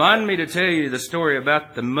 Remind me to tell you the story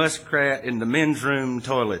about the muskrat in the men's room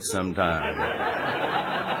toilet sometime.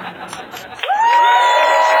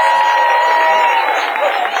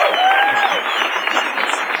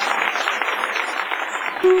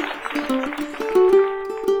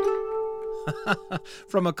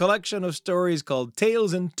 From a collection of stories called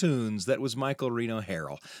Tales and Tunes, that was Michael Reno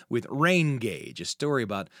Harrell with Rain Gauge, a story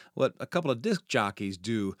about what a couple of disc jockeys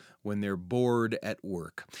do when they're bored at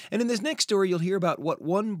work. And in this next story, you'll hear about what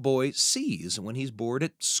one boy sees when he's bored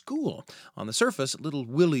at school. On the surface, little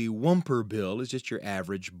Willy Wumperbill is just your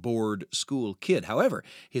average bored school kid. However,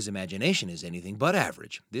 his imagination is anything but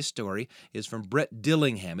average. This story is from Brett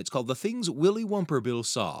Dillingham. It's called The Things Willy Wumperbill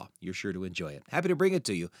Saw. You're sure to enjoy it. Happy to bring it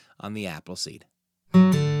to you on the Appleseed.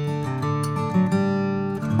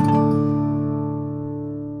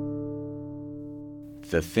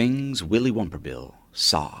 The Things Willy Wumperbill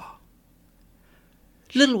Saw.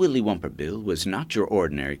 Little Willy Wumperbill was not your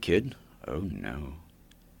ordinary kid. Oh, no.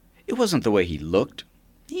 It wasn't the way he looked.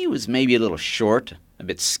 He was maybe a little short, a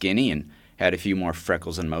bit skinny, and had a few more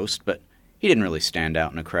freckles than most, but he didn't really stand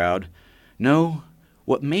out in a crowd. No,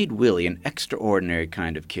 what made Willy an extraordinary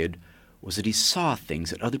kind of kid was that he saw things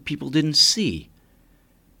that other people didn't see.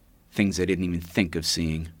 Things they didn't even think of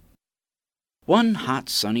seeing. One hot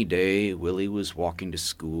sunny day, Willy was walking to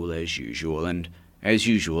school as usual, and as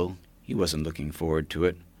usual, he wasn't looking forward to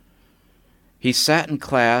it. He sat in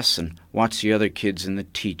class and watched the other kids and the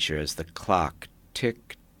teacher as the clock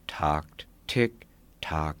tick-tocked,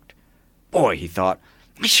 tick-tocked. Boy, he thought,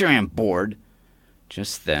 I sure am bored.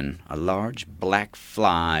 Just then, a large black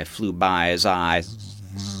fly flew by his eyes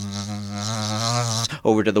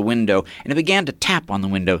over to the window, and it began to tap on the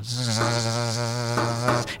window.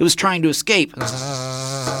 It was trying to escape.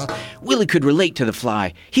 Willie could relate to the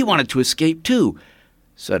fly. He wanted to escape, too.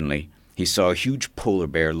 Suddenly, he saw a huge polar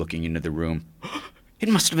bear looking into the room. It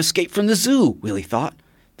must have escaped from the zoo, Willie thought.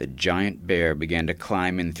 The giant bear began to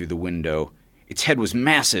climb in through the window. Its head was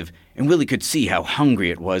massive, and Willie could see how hungry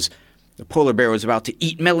it was. The polar bear was about to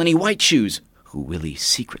eat Melanie Whiteshoes, who Willie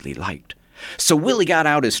secretly liked. So Willie got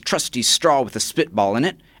out his trusty straw with a spitball in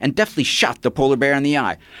it and deftly shot the polar bear in the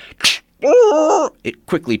eye. It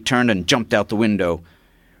quickly turned and jumped out the window.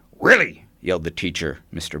 "Willie," yelled the teacher,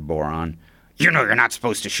 Mr. Boron, "you know you're not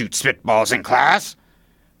supposed to shoot spitballs in class."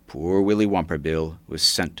 Poor Willy Wumperbill was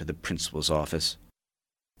sent to the principal's office.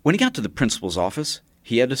 When he got to the principal's office,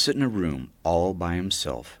 he had to sit in a room all by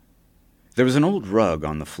himself. There was an old rug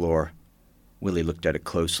on the floor. Willie looked at it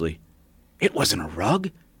closely. It wasn't a rug.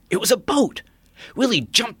 It was a boat. Willie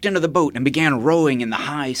jumped into the boat and began rowing in the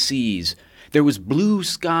high seas. There was blue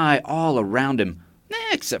sky all around him,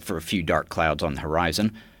 except for a few dark clouds on the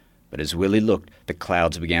horizon. But as Willie looked, the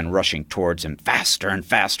clouds began rushing towards him faster and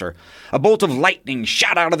faster. A bolt of lightning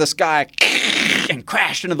shot out of the sky and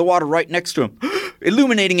crashed into the water right next to him,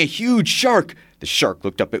 illuminating a huge shark. The shark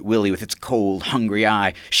looked up at Willie with its cold, hungry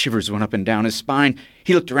eye. Shivers went up and down his spine.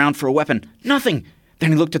 He looked around for a weapon. Nothing.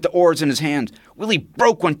 Then he looked at the oars in his hands. Willie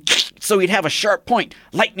broke one so he'd have a sharp point.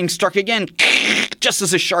 Lightning struck again, just as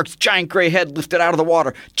the shark's giant gray head lifted out of the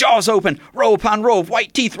water. Jaws open, row upon row of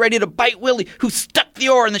white teeth ready to bite Willie, who stuck the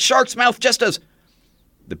oar in the shark's mouth just as...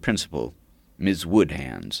 The principal, Ms.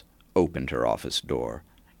 Woodhands, opened her office door.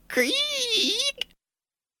 "Creak!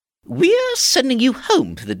 We're sending you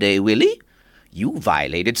home for the day, Willie. You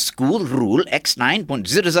violated school rule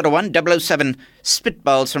X9.001-007,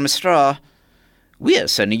 spitballs from a straw. We're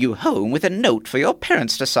sending you home with a note for your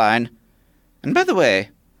parents to sign. And by the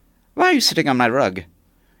way, why are you sitting on my rug?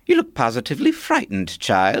 You look positively frightened,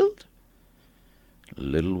 child."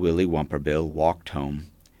 Little Willy Wumperbill walked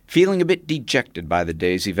home, feeling a bit dejected by the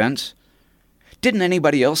day's events. Didn't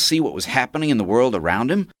anybody else see what was happening in the world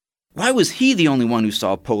around him? Why was he the only one who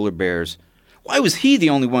saw polar bears? Why was he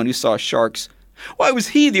the only one who saw sharks? Why was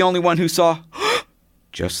he the only one who saw...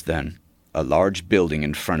 Just then, a large building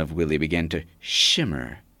in front of Willie began to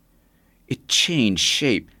shimmer. It changed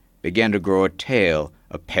shape, began to grow a tail,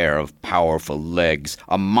 a pair of powerful legs,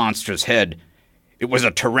 a monstrous head. It was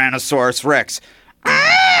a Tyrannosaurus Rex.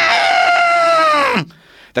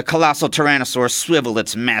 The colossal Tyrannosaur swiveled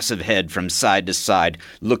its massive head from side to side,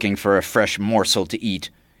 looking for a fresh morsel to eat.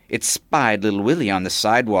 It spied little Willie on the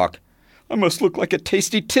sidewalk. "I must look like a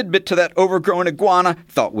tasty tidbit to that overgrown iguana,"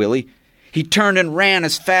 thought Willie. He turned and ran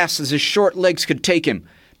as fast as his short legs could take him.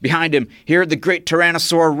 Behind him, he heard the great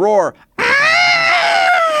Tyrannosaur roar,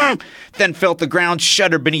 then felt the ground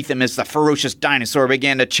shudder beneath him as the ferocious dinosaur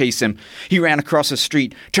began to chase him. He ran across the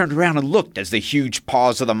street, turned around and looked as the huge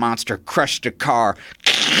paws of the monster crushed a car.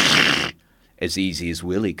 As easy as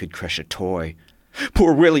Willie could crush a toy.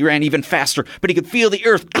 Poor Willie ran even faster, but he could feel the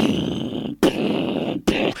earth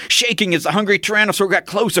shaking as the hungry Tyrannosaur got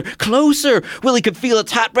closer. Closer! Willie could feel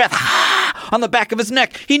its hot breath on the back of his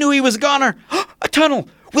neck. He knew he was a goner. A tunnel!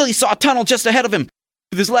 Willie saw a tunnel just ahead of him.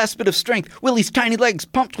 With his last bit of strength, Willie's tiny legs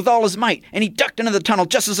pumped with all his might, and he ducked into the tunnel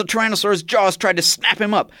just as the Tyrannosaur's jaws tried to snap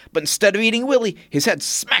him up. But instead of eating Willie, his head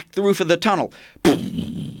smacked the roof of the tunnel.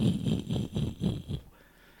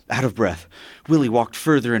 Out of breath, Willie walked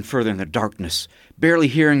further and further in the darkness, barely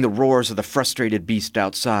hearing the roars of the frustrated beast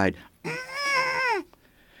outside.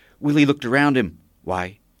 Willie looked around him.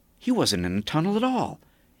 Why, he wasn't in a tunnel at all.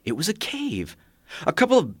 It was a cave. A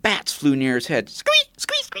couple of bats flew near his head. Squeak,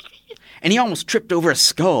 squeak, squeak. And he almost tripped over a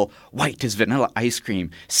skull, white as vanilla ice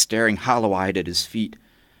cream, staring hollow-eyed at his feet.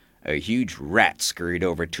 A huge rat scurried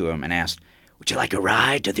over to him and asked, "Would you like a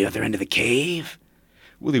ride to the other end of the cave?"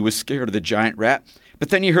 Willie was scared of the giant rat, but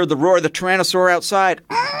then he heard the roar of the Tyrannosaur outside.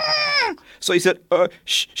 So he said,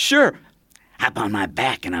 sure. "Hop on my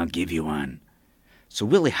back and I'll give you one." So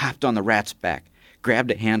Willie hopped on the rat's back,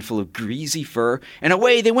 grabbed a handful of greasy fur, and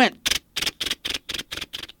away they went.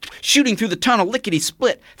 Shooting through the tunnel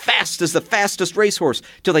lickety-split, fast as the fastest racehorse,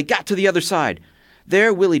 till they got to the other side.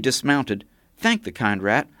 There Willie dismounted, thanked the kind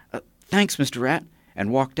rat, "Thanks, Mr. Rat,"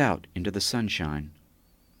 and walked out into the sunshine.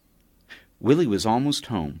 Willie was almost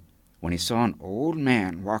home when he saw an old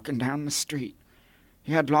man walking down the street.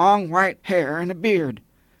 He had long white hair and a beard.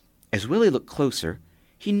 As Willie looked closer,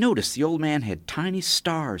 he noticed the old man had tiny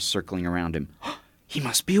stars circling around him. He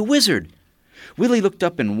must be a wizard. Willie looked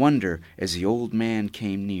up in wonder as the old man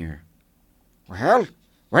came near. "Well,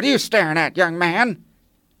 what are you staring at, young man?"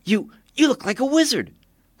 You look like a wizard."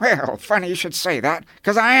 "Well, funny you should say that,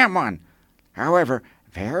 'cause I am one. However,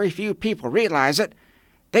 very few people realize it.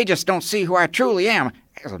 They just don't see who I truly am,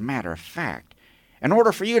 as a matter of fact. In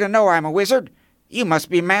order for you to know I'm a wizard, you must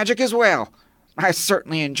be magic as well. I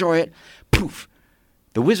certainly enjoy it. Poof!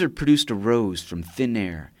 The wizard produced a rose from thin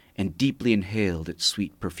air and deeply inhaled its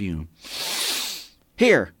sweet perfume.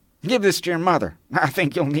 Here, give this to your mother. I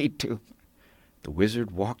think you'll need to. The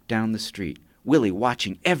wizard walked down the street, Willie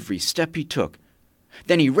watching every step he took.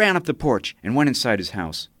 Then he ran up the porch and went inside his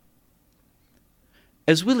house.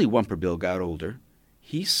 As Willy Wumperbill got older,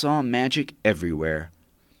 he saw magic everywhere.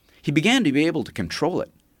 He began to be able to control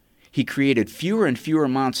it. He created fewer and fewer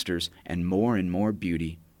monsters and more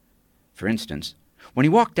beauty. For instance, when he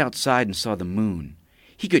walked outside and saw the moon,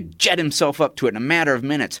 he could jet himself up to it in a matter of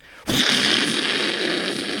minutes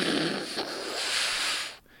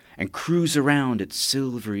and cruise around its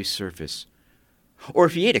silvery surface. Or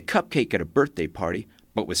if he ate a cupcake at a birthday party,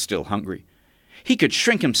 but was still hungry, he could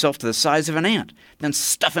shrink himself to the size of an ant, then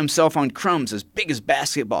stuff himself on crumbs as big as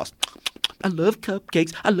basketballs. I love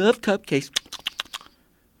cupcakes. I love cupcakes.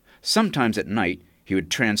 Sometimes at night, he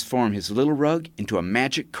would transform his little rug into a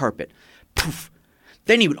magic carpet. Poof!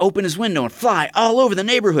 Then he would open his window and fly all over the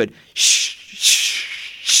neighborhood. Shh, shh,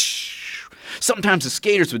 shh. Sometimes the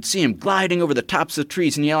skaters would see him gliding over the tops of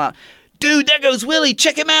trees and yell out, "Dude, there goes Willie,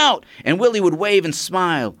 check him out!" And Willie would wave and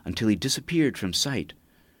smile until he disappeared from sight.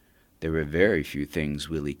 There were very few things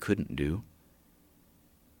Willie couldn't do.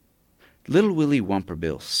 Little Willy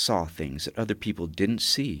Wumperbill saw things that other people didn't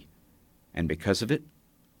see, and because of it,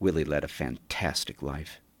 Willie led a fantastic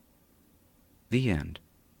life. The end.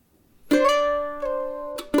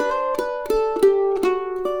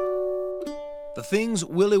 The Things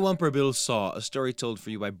Willy Wumperbill Saw, a story told for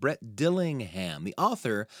you by Brett Dillingham, the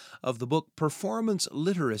author of the book Performance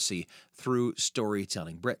Literacy Through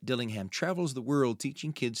Storytelling. Brett Dillingham travels the world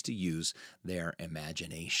teaching kids to use their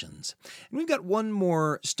imaginations. And we've got one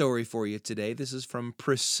more story for you today. This is from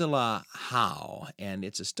Priscilla Howe, and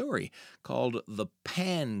it's a story called The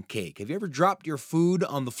Pancake. Have you ever dropped your food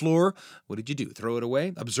on the floor? What did you do? Throw it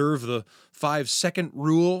away? Observe the 5-second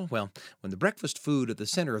rule? Well, when the breakfast food at the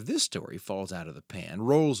center of this story falls out of the pan,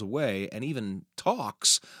 rolls away, and even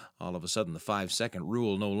talks, all of a sudden the 5-second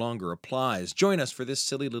rule no longer applies. Join us for this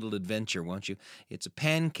silly little adventure, won't you? It's a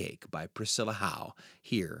Pancake by Priscilla Howe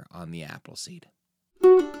here on the Appleseed.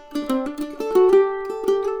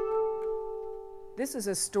 This is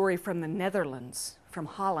a story from the Netherlands, from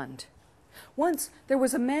Holland. Once there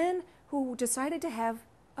was a man who decided to have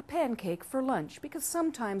a pancake for lunch, because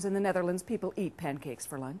sometimes in the Netherlands people eat pancakes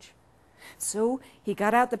for lunch. So he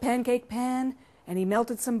got out the pancake pan and he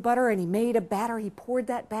melted some butter and he made a batter. He poured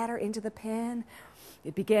that batter into the pan.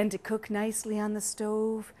 It began to cook nicely on the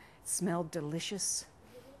stove. It smelled delicious.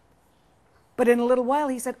 But in a little while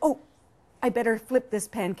he said, "Oh, I better flip this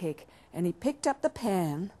pancake." And he picked up the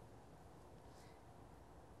pan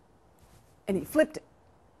and he flipped it,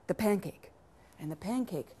 the pancake. And the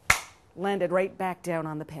pancake landed right back down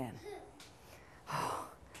on the pan.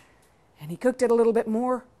 And he cooked it a little bit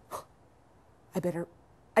more. I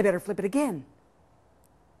better flip it again.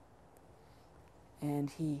 And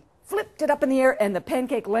he flipped it up in the air and the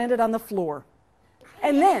pancake landed on the floor.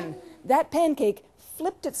 And then that pancake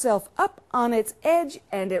flipped itself up on its edge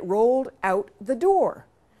and it rolled out the door.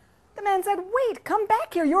 The man said, "Wait, come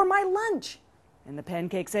back here, you're my lunch." And the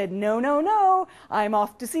pancake said, "No, no, no, I'm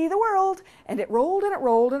off to see the world." And it rolled and it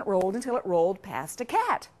rolled and it rolled until it rolled past a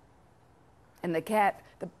cat. And the cat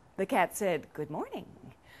said, "Good morning."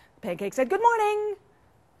 The pancake said, "Good morning."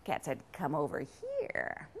 The cat said, "Come over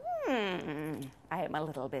here. I am a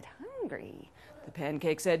little bit hungry." The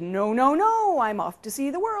pancake said, "No, no, no, I'm off to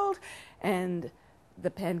see the world." And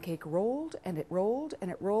the pancake rolled and it rolled and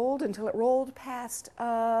it rolled until it rolled past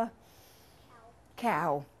a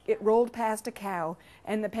cow. It rolled past a cow.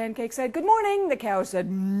 And the pancake said, "Good morning." The cow said,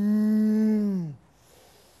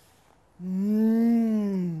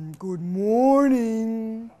 "Good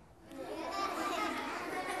morning.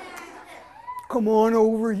 Come on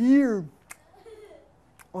over here.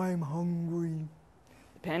 I'm hungry."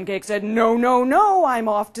 The pancake said, "No, no, no, I'm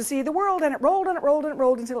off to see the world." And it rolled and it rolled and it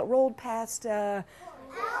rolled until it rolled past a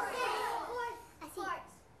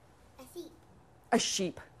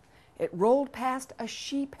sheep. It rolled past a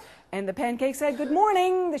sheep, and the pancake said, "Good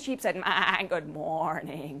morning." The sheep said, "Good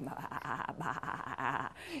morning.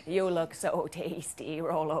 You look so tasty.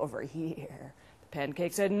 Roll over here." The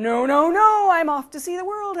pancake said, "No, no, no, I'm off to see the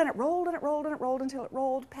world." And it rolled and it rolled and it rolled until it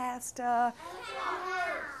rolled past a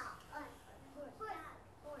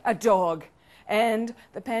dog. And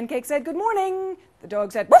the pancake said, "Good morning." The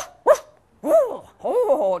dog said, "Woof, woof, woof.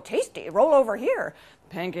 Oh, tasty. Roll over here."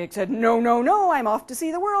 The pancake said, "No, no, no, I'm off to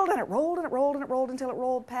see the world." And it rolled and it rolled and it rolled until it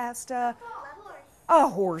rolled past a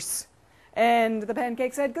horse. And the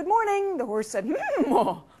pancake said, "Good morning." The horse said,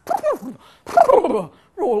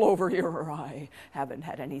 roll over here, or I haven't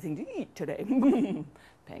had anything to eat today.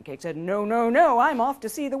 Pancake said, "No, no, no, I'm off to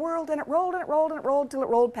see the world." And it rolled and it rolled and it rolled till it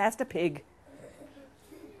rolled past a pig.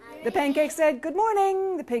 The pancake said, "Good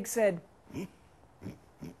morning." The pig said,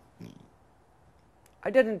 "I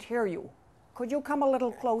didn't hear you. Could you come a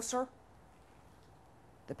little closer?"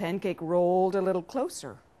 The pancake rolled a little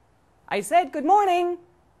closer. "I said, good morning."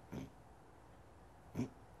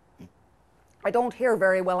 "I don't hear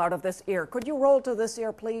very well out of this ear. Could you roll to this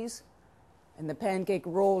ear, please?" And the pancake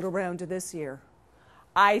rolled around to this ear.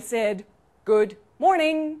 "I said, good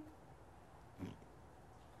morning."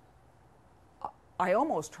 "I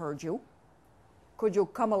almost heard you. Could you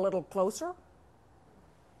come a little closer?"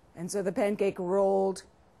 And so the pancake rolled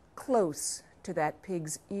close to that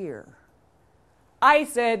pig's ear. "I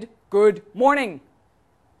said, good morning."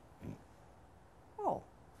 "Oh,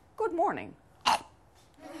 good morning."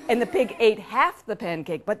 And the pig ate half the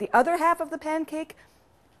pancake, but the other half of the pancake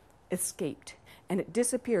escaped. And it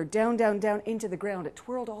disappeared down, down, down into the ground. It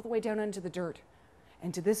twirled all the way down into the dirt.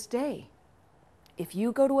 And to this day, if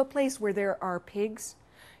you go to a place where there are pigs,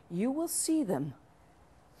 you will see them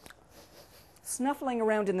snuffling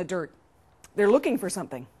around in the dirt. They're looking for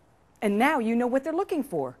something. And now you know what they're looking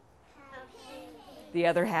for. The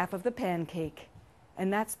other half of the pancake.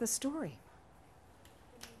 And that's the story.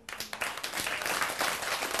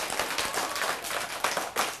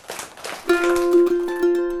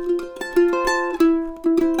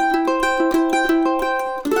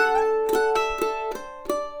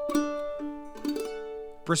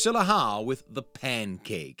 Priscilla Howe with The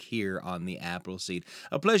Pancake here on the Appleseed.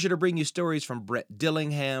 A pleasure to bring you stories from Brett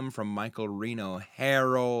Dillingham, from Michael Reno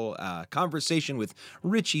Harrell, a conversation with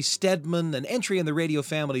Richie Steadman, an entry in the Radio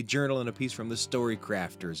Family Journal, and a piece from the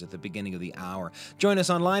Storycrafters at the beginning of the hour. Join us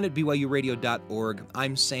online at byuradio.org.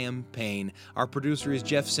 I'm Sam Payne. Our producer is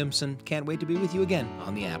Jeff Simpson. Can't wait to be with you again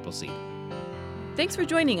on the Appleseed. Thanks for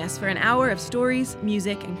joining us for an hour of stories,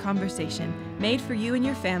 music, and conversation made for you and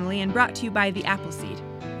your family and brought to you by The Appleseed.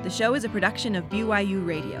 The show is a production of BYU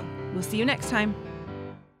Radio. We'll see you next time.